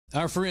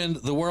Our friend,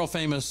 the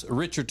world-famous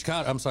Richard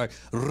Toccato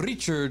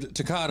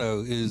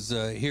is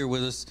here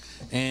with us.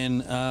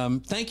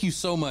 And thank you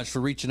so much for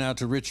reaching out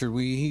to Richard.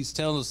 He's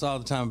telling us all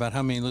the time about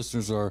how many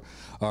listeners are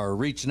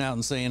reaching out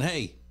and saying,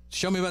 hey,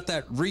 show me about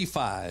that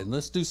refi.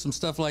 Let's do some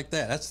stuff like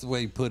that. That's the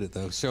way you put it,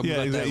 though. Show me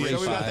about that refi. Show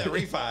me about that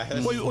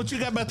refi. What you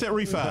got about that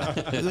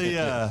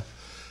refi?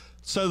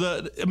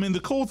 The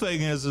cool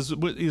thing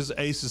is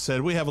Ace has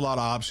said, we have a lot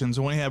of options,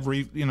 and we have,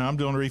 I'm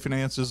doing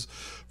refinances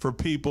for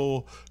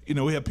people.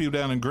 We have people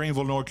down in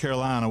Greenville, North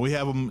Carolina. We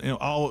have them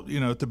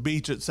at the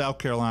beach at South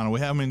Carolina. We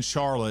have them in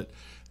Charlotte.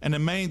 And the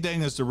main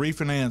thing is to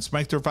refinance,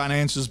 make their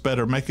finances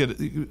better,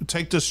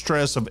 take the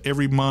stress of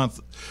every month.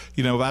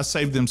 If I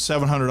save them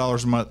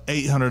 $700 a month,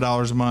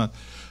 $800 a month,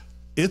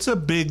 it's a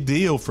big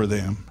deal for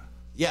them.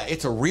 Yeah,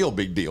 it's a real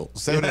big deal.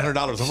 $700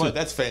 a month.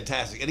 That's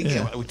fantastic. And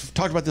again, we've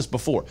talked about this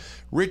before.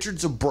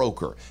 Richard's a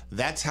broker.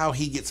 That's how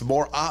he gets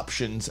more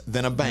options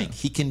than a bank.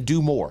 He can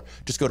do more.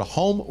 Just go to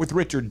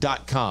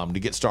homewithrichard.com to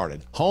get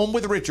started.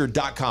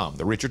 Homewithrichard.com,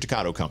 the Richard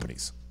Toccato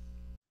Companies.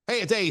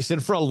 Hey, it's Ace,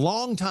 and for a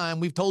long time,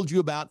 we've told you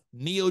about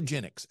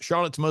Neogenics,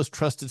 Charlotte's most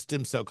trusted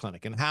stem cell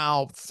clinic, and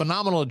how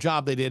phenomenal a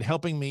job they did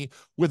helping me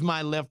with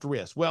my left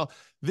wrist. Well,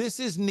 this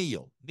is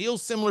Neil. Neil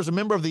Simler is a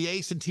member of the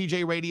Ace and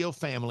TJ Radio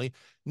family.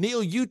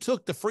 Neil, you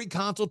took the free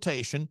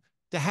consultation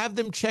to have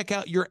them check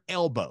out your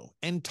elbow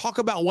and talk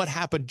about what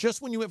happened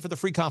just when you went for the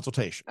free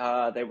consultation.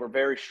 They were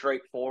very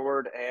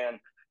straightforward and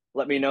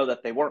let me know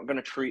that they weren't going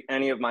to treat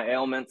any of my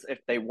ailments if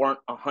they weren't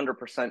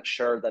 100%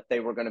 sure that they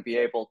were going to be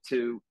able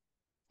to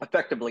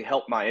effectively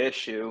help my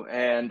issue,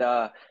 and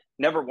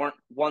never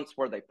once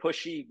were they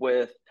pushy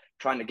with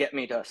trying to get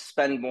me to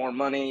spend more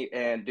money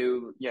and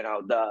do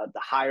the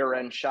higher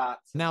end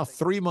shots. Now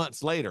 3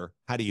 months later,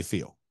 how do you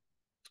feel?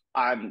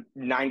 I'm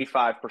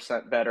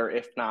 95% better,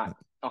 if not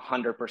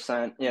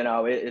 100%.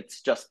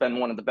 It's just been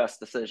one of the best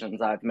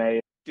decisions I've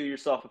made. Do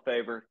yourself a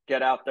favor,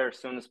 get out there as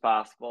soon as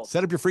possible.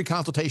 Set up your free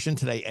consultation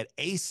today at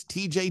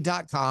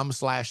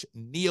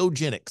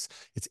acetj.com/neogenics.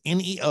 It's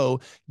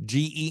Neogenix.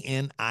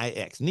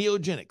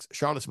 Neogenics,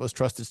 Charlotte's most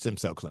trusted stem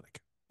cell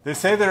clinic. They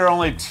say there are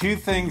only two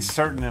things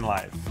certain in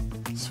life: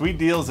 sweet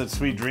deals at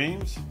Sweet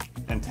Dreams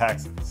and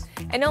taxes.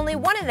 And only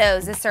one of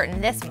those is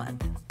certain this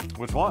month.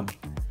 Which one?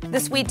 The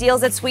sweet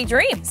deals at Sweet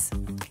Dreams.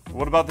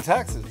 What about the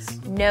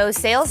taxes? No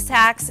sales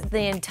tax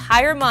the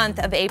entire month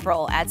of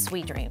April at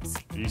Sweet Dreams.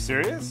 Are you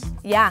serious?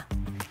 Yeah.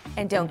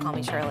 And don't call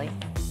me Shirley.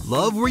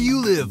 Love where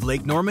you live,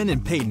 Lake Norman,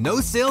 and pay no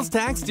sales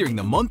tax during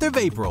the month of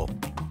April.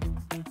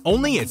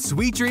 Only at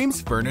Sweet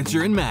Dreams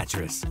Furniture and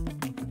Mattress.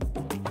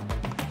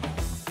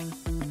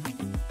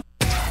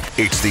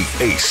 It's the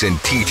Ace and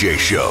TJ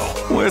Show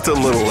with a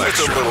little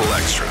extra.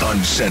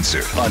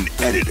 Uncensored,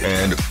 unedited,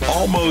 and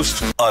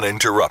almost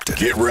uninterrupted.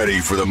 Get ready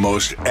for the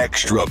most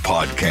extra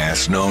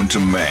podcast known to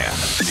man.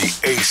 The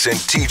Ace and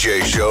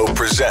TJ Show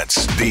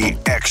presents the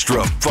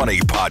Extra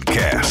Funny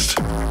Podcast.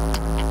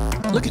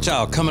 Look at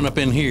y'all coming up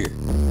in here,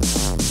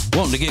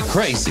 wanting to get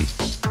crazy.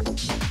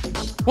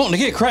 What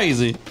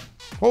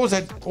was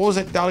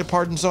that Dolly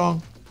Parton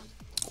song?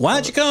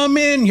 Why'd you come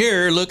in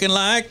here looking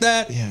like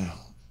that? Yeah.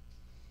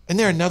 And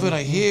there another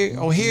one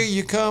here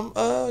you come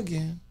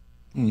again.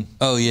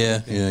 Oh,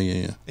 yeah.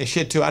 And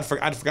shit, too. I'd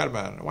forgot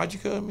about it. Why'd you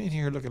come in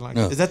here looking like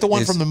that? Is that the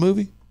one from the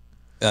movie?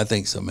 I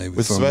think so, maybe.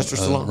 With from, Sylvester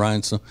Stallone?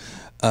 Ryan.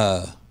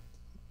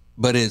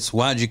 But it's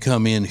why'd you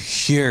come in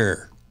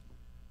here?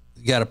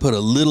 You got to put a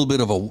little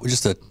bit of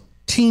just a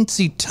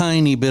teensy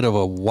tiny bit of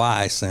a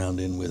Y sound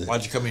in with it.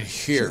 Why'd you come in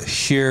here?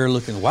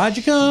 Why'd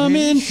you come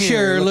in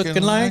here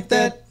looking like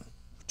that?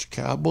 With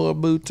your cowboy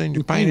boots and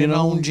your painted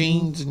on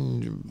jeans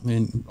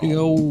and big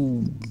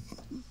old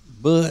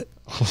butt.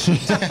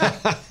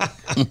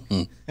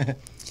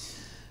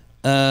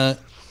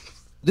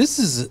 This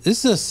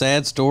is a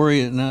sad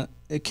story, and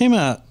it came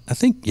out, I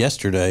think,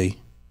 yesterday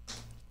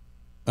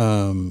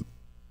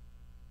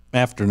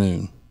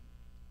afternoon.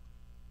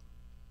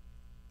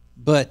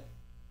 But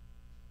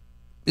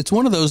it's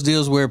one of those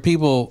deals where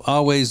people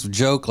always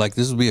joke like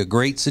this would be a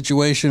great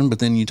situation, but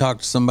then you talk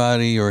to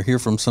somebody or hear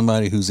from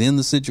somebody who's in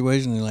the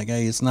situation, and they're like,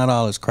 hey, it's not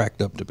all it's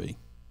cracked up to be.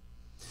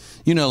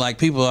 Like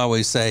people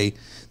always say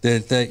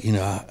that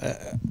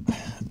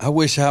I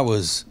wish I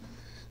was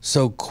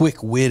so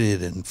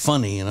quick-witted and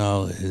funny and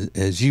all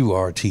as you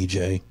are,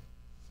 TJ.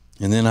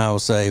 And then I will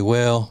say,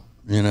 well,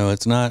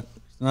 it's not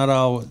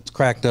all it's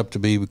cracked up to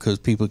be, because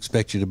people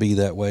expect you to be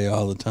that way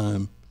all the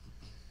time.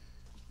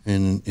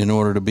 And in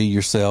order to be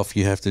yourself,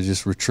 you have to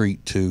just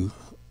retreat to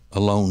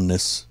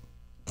aloneness,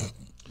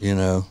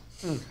 Well,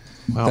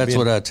 that's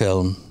what I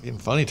tell them. Being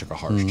funny took a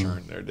harsh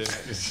turn there,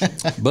 didn't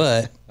it?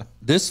 But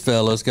this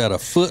fella's got a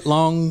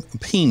foot-long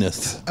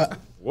penis.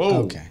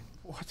 Whoa. Okay.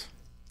 What?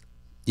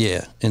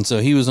 Yeah, and so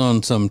he was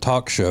on some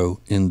talk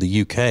show in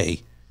the UK,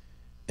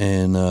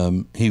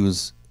 and he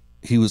was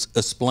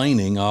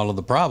explaining all of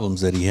the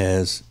problems that he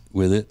has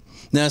with it.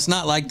 Now, it's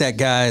not like that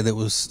guy that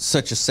was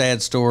such a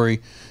sad story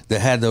that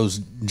had those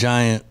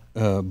giant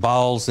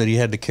balls that he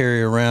had to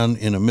carry around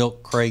in a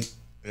milk crate.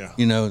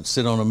 Yeah.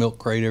 Sit on a milk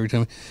crate every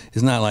time.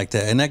 It's not like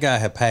that. And that guy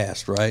had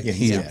passed, right? Yeah,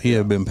 he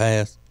had been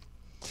passed.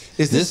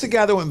 Is this the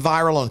guy that went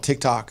viral on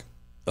TikTok?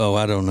 Oh,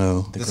 I don't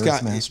know. This guy,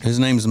 his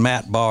name's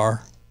Matt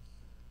Barr.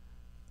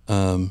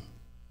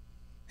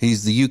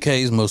 He's the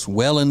UK's most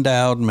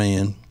well-endowed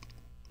man.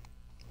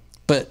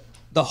 But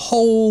the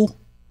whole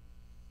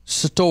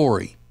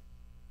story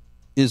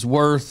is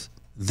worth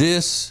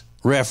this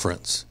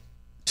reference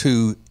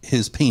to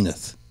his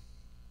penis.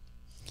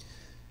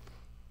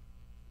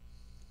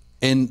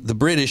 And the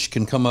British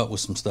can come up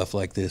with some stuff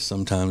like this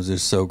sometimes.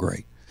 It's so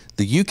great.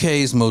 The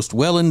UK's most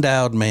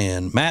well-endowed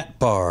man, Matt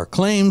Barr,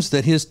 claims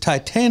that his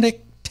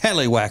Titanic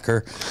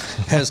tallywhacker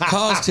has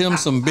caused him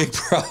some big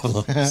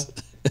problems.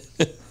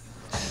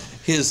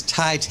 His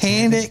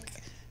Titanic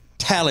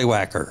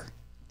tallywhacker.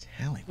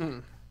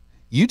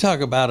 You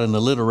talk about an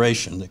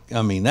alliteration.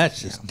 I mean, that's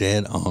just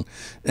dead on.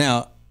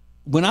 Now,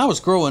 when I was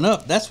growing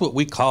up, that's what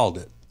we called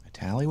it. A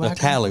tallywhacker? A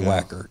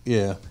tallywhacker,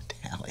 yeah.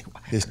 Tallywhacker.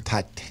 his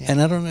Titanic.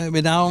 And I don't know,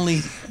 but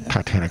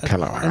Titanic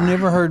tallywhacker. I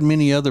never heard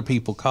many other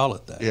people call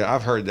it that. Yeah,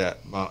 I've heard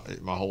that my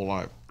whole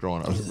life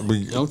growing up.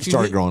 We Don't you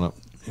started hit- growing up.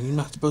 You're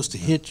not supposed to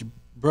hit your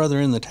brother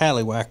in the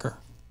tallywhacker.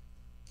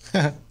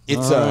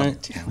 It's All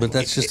right. But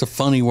that's just a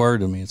funny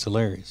word to me. It's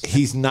hilarious.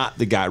 he's not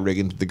the guy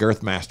rigging. The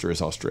girth master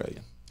is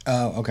Australian,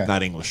 Oh, okay.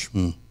 not English.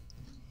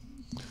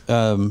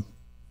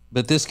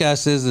 But this guy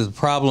says that the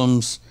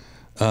problems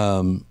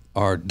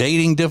are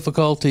dating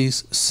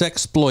difficulties,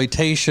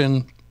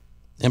 sexploitation,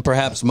 and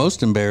perhaps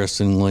most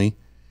embarrassingly,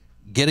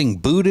 getting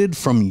booted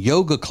from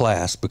yoga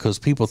class because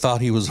people thought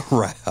he was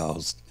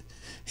aroused.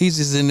 He's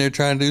just in there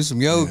trying to do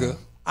some yoga.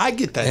 I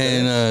get that.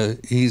 And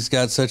he's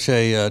got such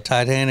a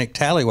Titanic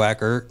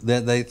tallywhacker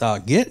that they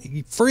thought,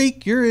 you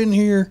freak, you're in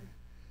here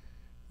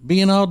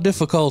being all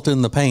difficult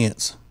in the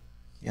pants.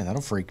 Yeah,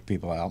 that'll freak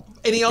people out.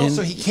 And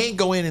he can't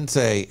go in and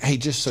say, "Hey,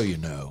 just so you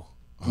know,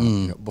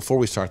 you know, before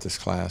we start this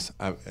class,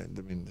 I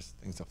mean, this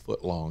thing's a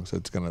foot long, so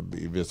it's going to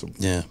be visible."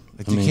 Yeah,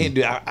 like you can't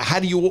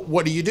do.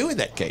 What do you do in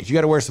that case? You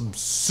got to wear some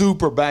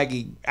super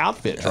baggy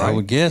outfits, right? I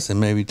would guess, and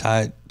maybe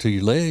tie it to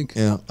your leg.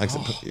 Yeah, like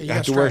you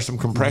have to wear some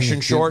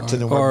compression shorts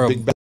and then wear Or a a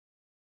big.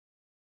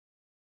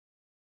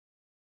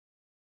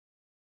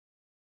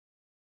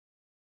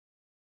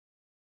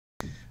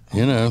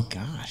 You know,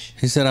 Gosh.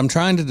 he said, "I'm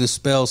trying to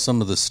dispel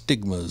some of the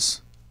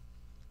stigmas."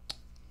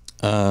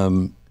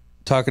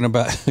 Talking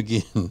about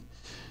again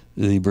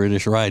the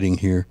British writing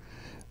here.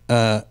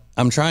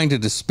 I'm trying to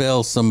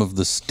dispel some of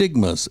the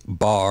stigmas,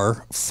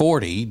 Barr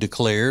 40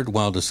 declared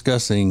while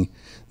discussing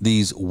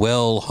these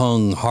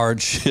well-hung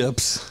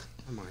hardships.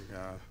 Oh my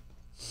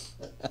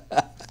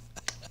God.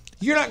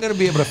 You're not going to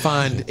be able to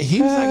find.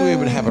 He's not going to be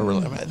able to have a real.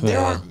 There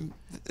are.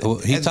 Well,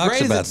 he as talks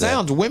great about as it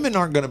sounds, women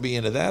aren't going to be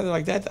into that. They're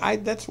like that.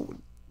 That's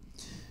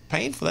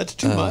painful. That's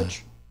too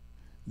much.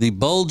 The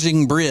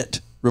bulging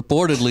Brit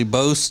reportedly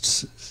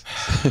boasts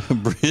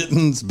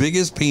Britain's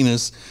biggest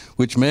penis,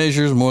 which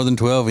measures more than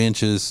 12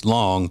 inches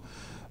long,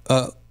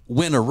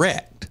 when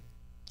erect.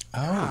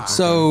 Oh,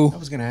 So I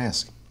was going to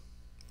ask.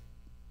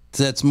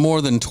 that's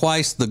more than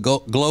twice the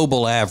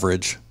global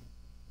average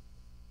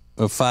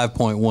of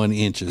 5.1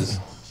 inches.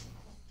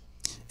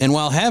 And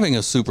while having a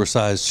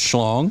supersized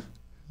schlong,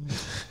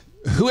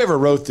 Whoever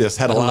wrote this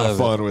had a lot of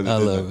fun with it. I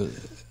love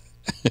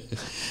it.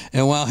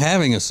 And while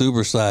having a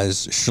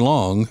supersized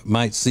schlong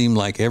might seem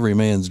like every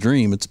man's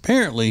dream, it's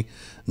apparently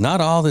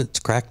not all that it's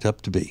cracked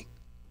up to be.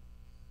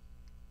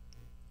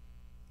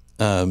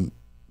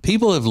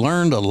 People have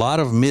learned a lot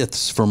of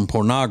myths from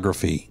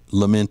pornography,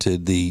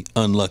 lamented the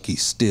unlucky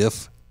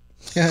stiff,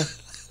 Oh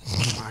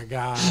my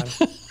God.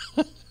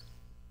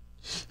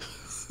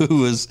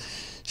 who was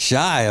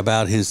shy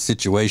about his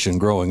situation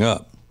growing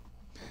up.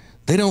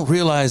 They don't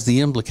realize the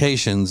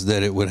implications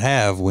that it would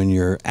have when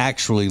you're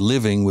actually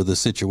living with a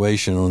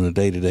situation on a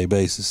day-to-day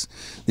basis.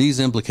 These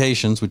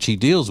implications, which he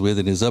deals with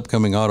in his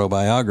upcoming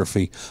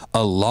autobiography,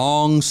 A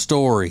Long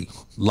Story,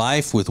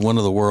 Life with One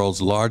of the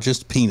World's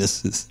Largest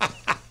Penises.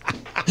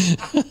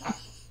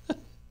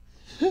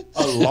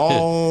 A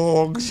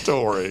long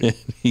story.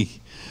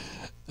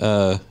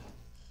 Wow.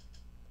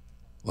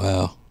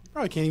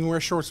 Probably can't even wear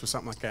shorts with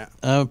something like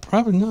that.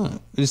 Probably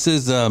not. It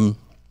says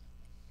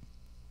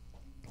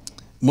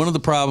one of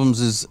the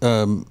problems is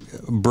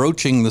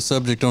broaching the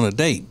subject on a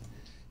date.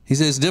 He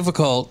says it's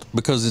difficult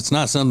because it's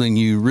not something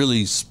you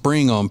really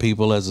spring on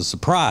people as a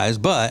surprise,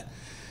 but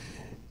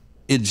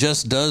it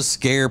just does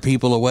scare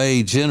people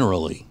away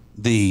generally.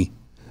 The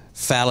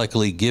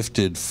phallically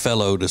gifted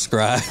fellow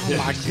described. Oh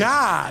my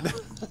God.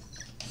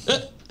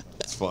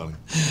 It's funny.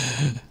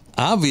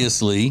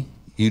 Obviously,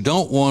 you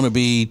don't want to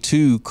be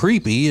too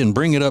creepy and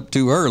bring it up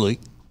too early.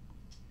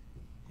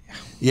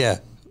 Yeah.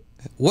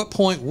 What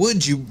point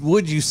would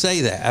you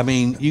say that? I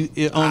mean, you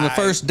on the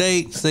first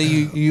date, say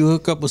you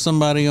hook up with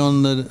somebody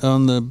on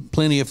the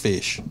Plenty of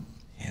Fish.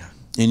 Yeah.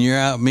 And you're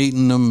out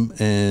meeting them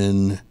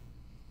and,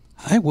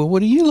 "Hi, well, what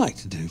do you like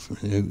to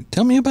do?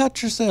 Tell me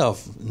about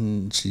yourself."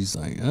 And she's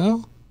like,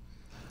 "Oh,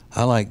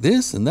 I like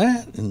this and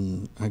that,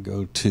 and I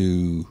go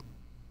to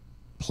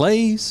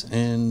plays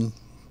and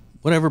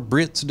whatever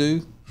Brits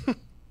do."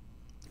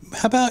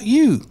 "How about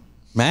you,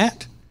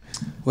 Matt?"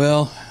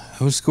 "Well,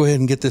 let's go ahead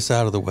and get this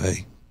out of the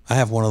way. I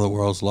have one of the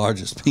world's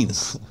largest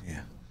penises. Yeah.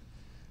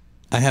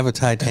 I have a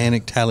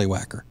Titanic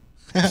tallywhacker.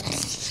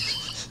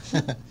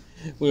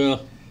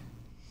 Well,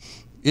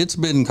 it's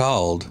been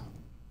called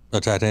a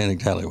Titanic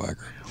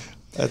tallywhacker.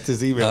 That's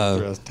his email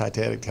address,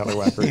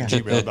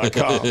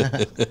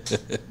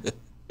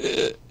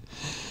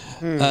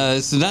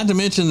 titanictallywhacker@gmail.com. So not to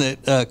mention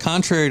that,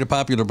 contrary to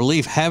popular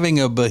belief, having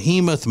a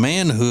behemoth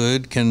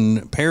manhood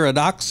can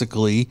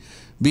paradoxically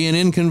be an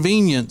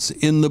inconvenience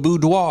in the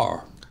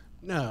boudoir.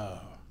 No.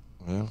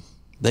 Well,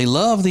 They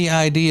love the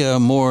idea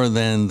more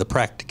than the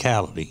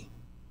practicality,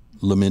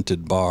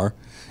 lamented Barr.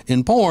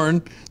 In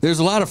porn, there's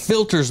a lot of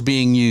filters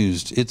being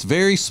used. It's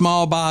very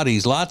small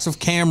bodies, lots of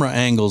camera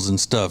angles and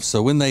stuff.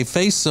 So when they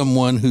face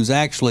someone who's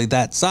actually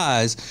that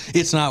size,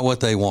 it's not what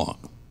they want.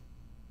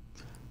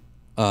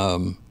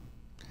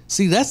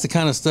 See, that's the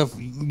kind of stuff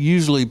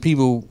usually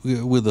people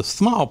with a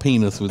small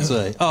penis would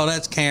say, oh,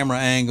 that's camera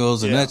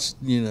angles and that's,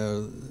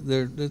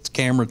 that's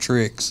camera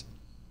tricks.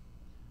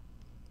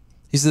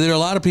 He said there are a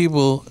lot of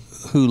people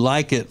who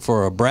like it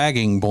for a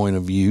bragging point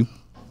of view,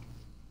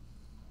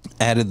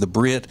 added the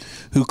Brit,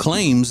 who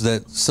claims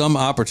that some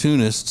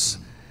opportunists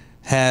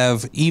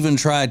have even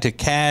tried to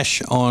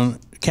cash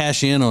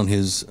in on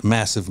his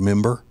massive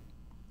member.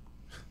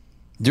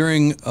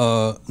 During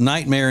a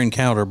nightmare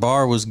encounter,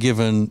 Barr was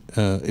even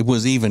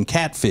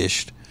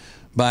catfished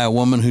by a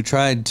woman who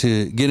tried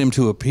to get him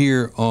to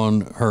appear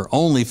on her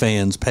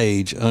OnlyFans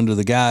page under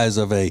the guise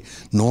of a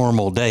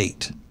normal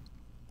date.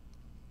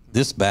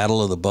 This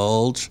battle of the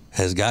bulge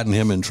has gotten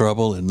him in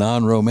trouble in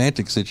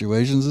non-romantic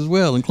situations as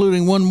well,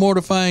 including one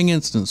mortifying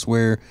instance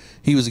where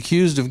he was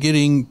accused of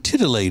getting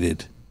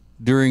titillated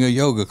during a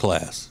yoga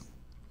class.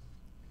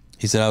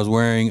 He said, I was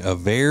wearing a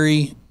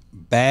very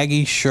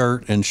baggy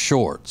shirt and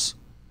shorts,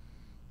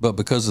 but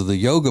because of the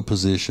yoga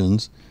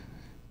positions,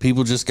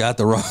 people just got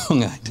the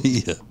wrong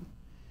idea.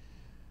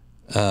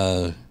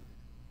 Oh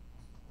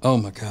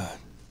my God.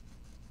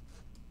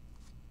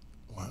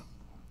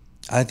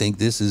 I think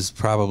this is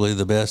probably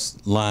the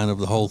best line of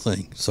the whole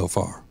thing so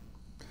far.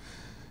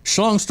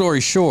 Long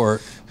story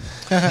short,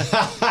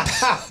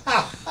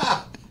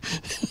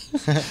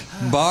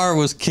 Barr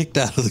was kicked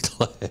out of the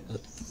class.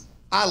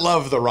 I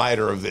love the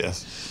writer of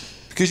this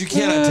because you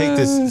cannot take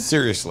this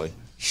seriously.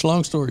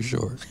 Long story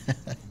short.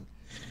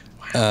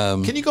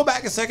 Can you go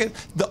back a second?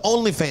 The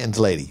OnlyFans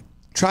lady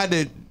tried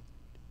to.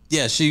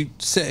 Yeah, she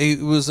said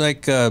it was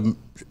like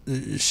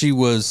she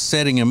was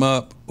setting him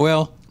up.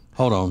 Well,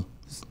 hold on.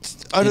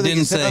 Under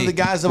the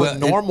guise of a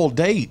normal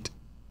date.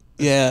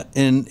 Yeah,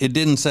 and it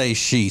didn't say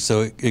she,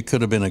 so it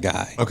could have been a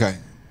guy. Okay.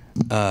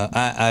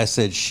 I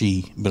said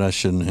she, but I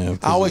shouldn't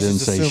have. I always didn't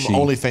just say assume she.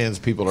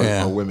 OnlyFans people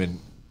are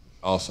women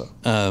also.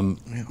 No.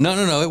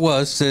 It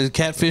was. It says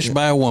catfished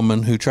by a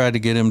woman who tried to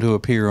get him to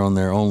appear on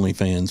their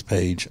OnlyFans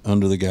page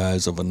under the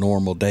guise of a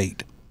normal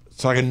date.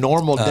 So like a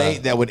normal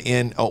date that would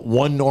end,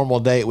 one normal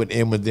date would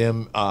end with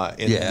them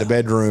in the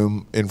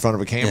bedroom in front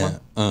of a camera?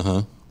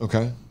 Yeah.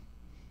 Okay.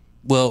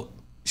 Well,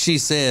 she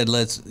said,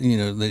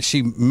 that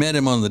she met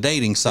him on the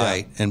dating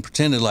site and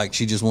pretended like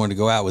she just wanted to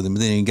go out with him. But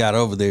then he got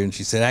over there and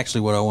she said,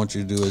 actually, what I want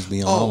you to do is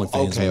be on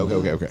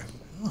OnlyFans. Okay.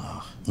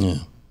 Yeah.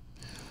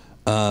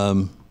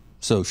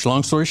 So,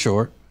 long story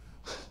short,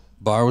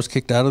 Barr was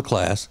kicked out of the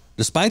class.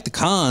 Despite the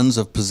cons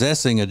of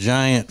possessing a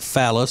giant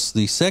phallus,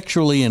 the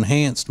sexually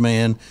enhanced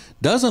man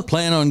doesn't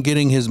plan on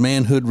getting his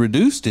manhood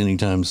reduced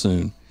anytime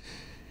soon.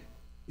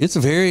 It's a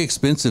very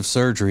expensive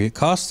surgery. It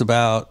costs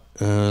about,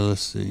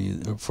 let's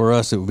see, for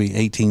us it would be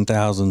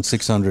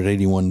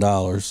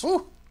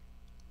 $18,681.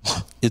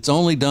 It's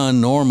only done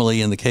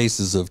normally in the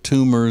cases of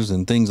tumors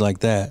and things like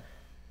that.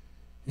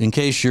 In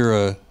case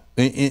you're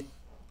in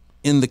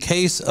the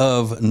case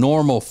of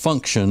normal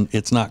function,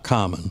 it's not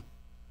common.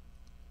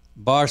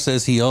 Barr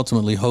says he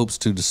ultimately hopes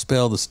to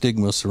dispel the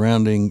stigma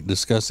surrounding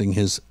discussing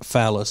his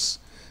phallus,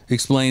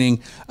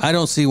 explaining, I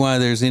don't see why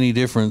there's any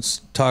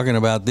difference talking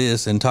about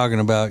this and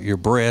talking about your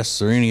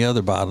breasts or any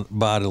other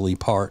bodily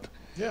part.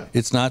 Yeah.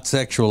 It's not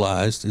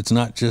sexualized. It's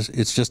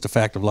just a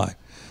fact of life.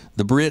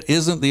 The Brit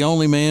isn't the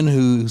only man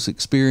who's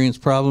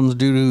experienced problems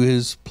due to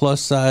his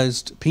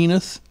plus-sized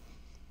penis.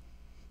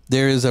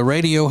 There is a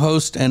radio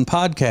host and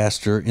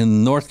podcaster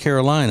in North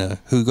Carolina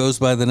who goes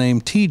by the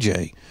name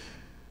TJ,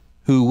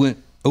 who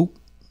went,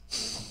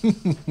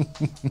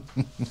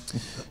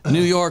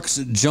 New York's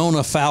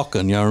Jonah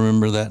Falcon, y'all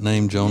remember that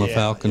name, Jonah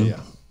Falcon? Yeah.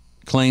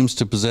 Claims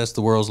to possess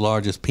the world's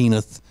largest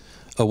penis,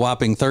 a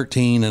whopping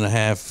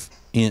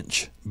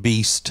 13.5-inch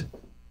beast.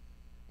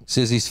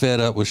 Says he's fed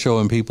up with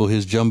showing people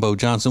his Jumbo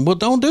Johnson. Well,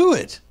 don't do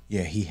it.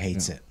 Yeah, he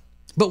hates it.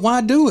 But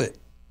why do it?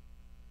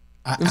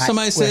 If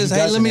somebody says,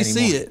 hey, let me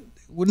see it.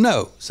 Well,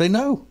 no. Say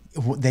no.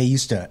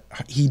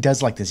 He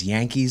does like this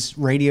Yankees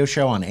radio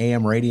show on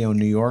AM radio in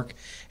New York,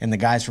 and the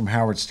guys from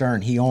Howard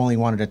Stern, he only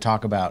wanted to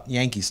talk about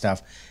Yankee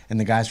stuff, and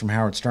the guys from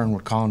Howard Stern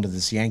would call into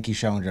this Yankee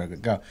show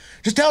and go,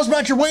 just tell us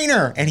about your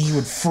wiener, and he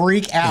would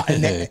freak out,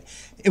 and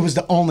it was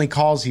the only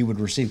calls he would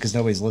receive because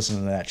nobody's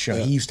listening to that show.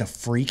 He used to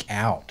freak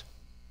out.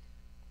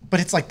 But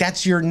it's like,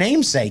 that's your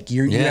namesake.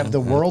 You have the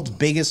world's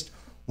biggest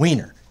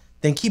wiener.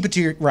 Then keep it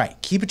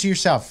to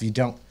yourself. If you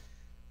don't,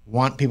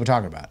 want people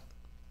talking about it.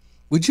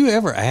 Would you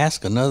ever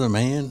ask another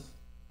man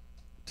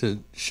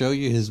to show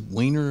you his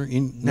wiener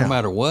no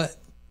matter what?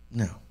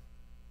 No.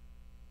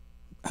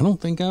 I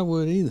don't think I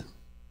would either.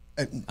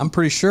 I'm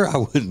pretty sure I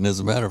wouldn't, as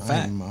a matter of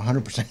fact. I'm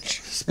 100%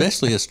 sure.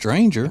 Especially a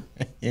stranger.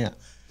 Yeah.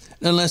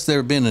 Unless there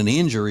had been an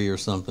injury or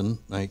something.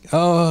 Like,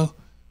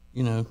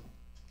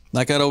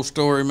 like that old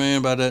story, man,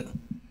 about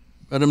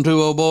them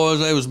two old boys.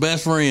 They was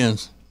best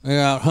friends.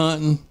 They're out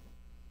hunting.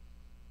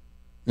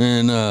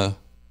 And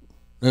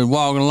they're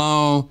walking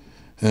along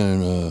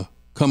and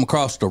come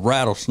across the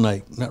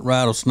rattlesnake. That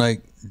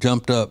rattlesnake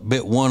jumped up,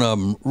 bit one of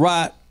them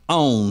right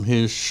on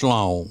his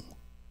schlong.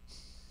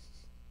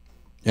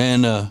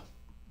 And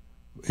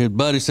his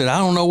buddy said, I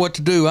don't know what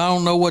to do. I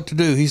don't know what to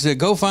do. He said,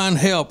 go find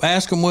help.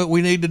 Ask them what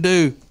we need to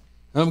do.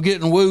 I'm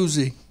getting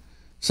woozy.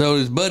 So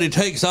his buddy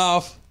takes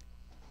off,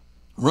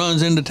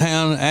 runs into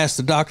town, and asks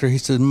the doctor. He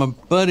said, my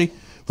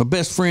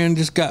best friend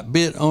just got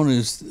bit on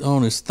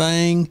his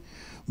thing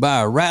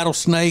by a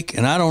rattlesnake,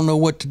 and I don't know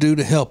what to do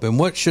to help him.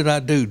 What should I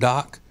do,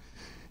 Doc?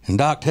 And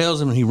Doc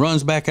tells him, and he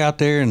runs back out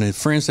there, and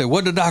his friend said,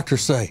 what did the doctor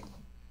say?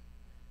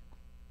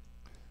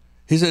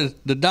 He said,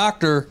 the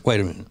doctor, wait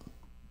a minute.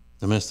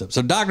 I messed up.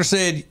 So the doctor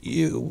said,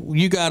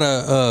 you got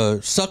to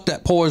suck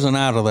that poison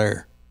out of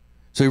there.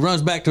 So he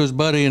runs back to his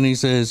buddy, and he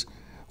says,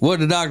 what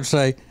did the doctor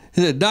say?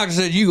 He said, the doctor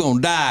said, you going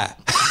to die.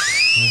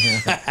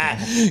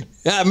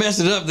 I messed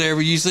it up there,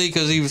 but you see,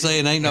 because he was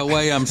saying, ain't no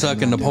way I'm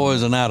sucking the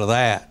poison out of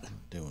that.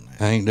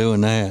 I ain't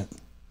doing that.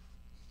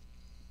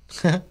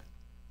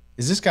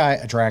 Is this guy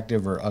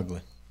attractive or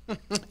ugly?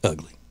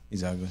 Ugly.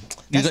 He's ugly.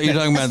 You're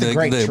talking about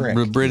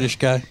the British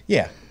guy?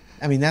 Yeah.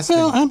 I mean, that's I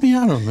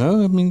don't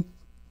know. I mean,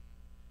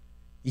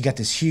 you got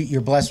this huge,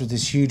 you're blessed with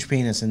this huge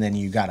penis, and then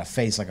you got a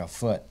face like a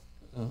foot.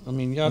 I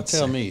mean, y'all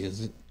tell me,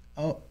 is it?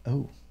 Oh.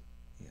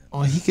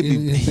 Oh, he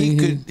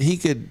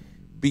could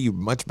be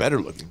much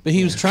better looking. But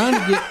he was trying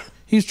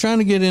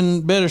to get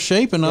in better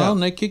shape and all,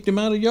 and they kicked him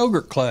out of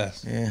yogurt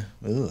class. Yeah.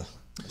 Ugh.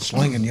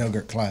 Slinging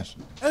yogurt class.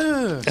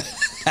 It's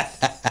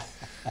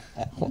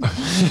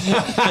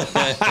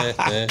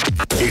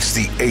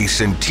the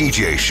Ace and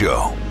TJ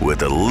Show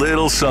with a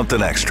little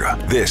something extra.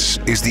 This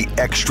is the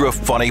Extra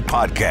Funny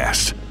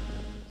Podcast.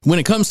 When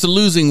it comes to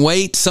losing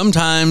weight,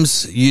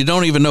 sometimes you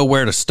don't even know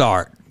where to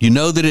start. You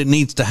know that it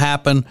needs to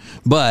happen,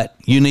 but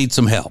you need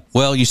some help.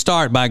 Well, you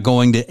start by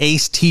going to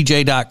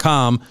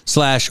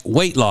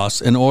acetj.com/weight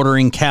loss and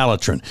ordering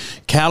Calitrin.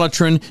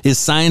 Calitrin is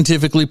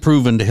scientifically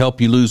proven to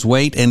help you lose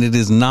weight, and it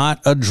is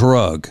not a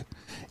drug.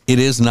 It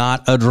is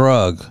not a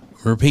drug.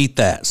 Repeat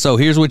that. So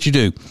here's what you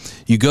do.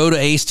 You go to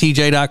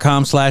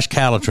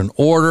acetj.com/Calitrin,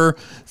 order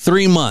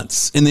 3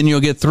 months, and then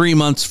you'll get 3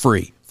 months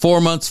free. 4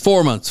 months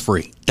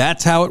free.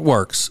 That's how it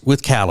works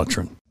with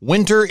Calitrin.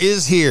 Winter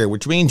is here,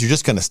 which means you're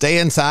just going to stay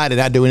inside and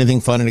not do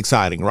anything fun and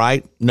exciting,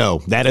 right?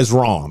 No, that is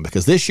wrong,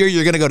 because this year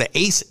you're going to go to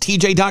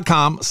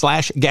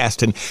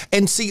acetj.com/Gaston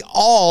and see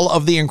all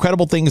of the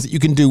incredible things that you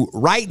can do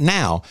right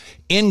now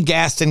in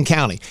Gaston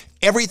County.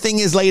 Everything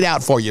is laid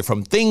out for you,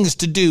 from things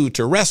to do,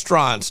 to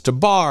restaurants, to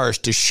bars,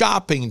 to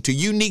shopping, to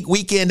unique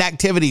weekend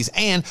activities,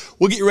 and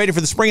we'll get you ready for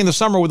the spring and the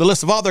summer with a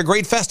list of all their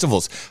great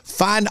festivals.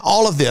 Find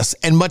all of this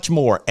and much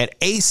more at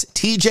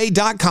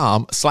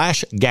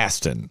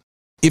acetj.com/Gaston.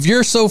 If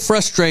you're so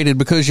frustrated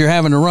because you're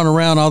having to run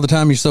around all the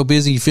time, you're so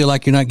busy, you feel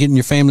like you're not getting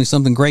your family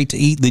something great to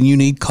eat, then you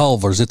need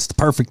Culver's. It's the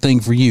perfect thing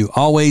for you.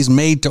 Always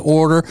made to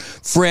order,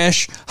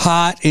 fresh,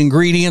 hot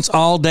ingredients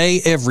all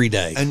day, every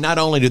day. And not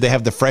only do they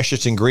have the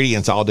freshest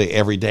ingredients all day,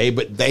 every day,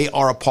 but they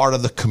are a part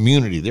of the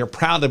community. They're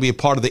proud to be a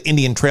part of the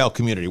Indian Trail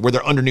community, where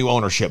they're under new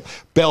ownership.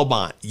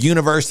 Belmont,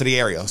 University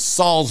area,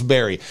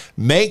 Salisbury.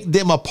 Make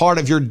them a part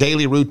of your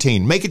daily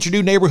routine. Make it your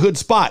new neighborhood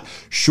spot.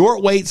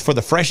 Short waits for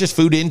the freshest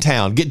food in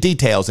town. Get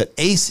details at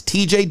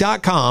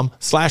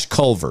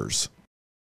acetj.com/Culver's.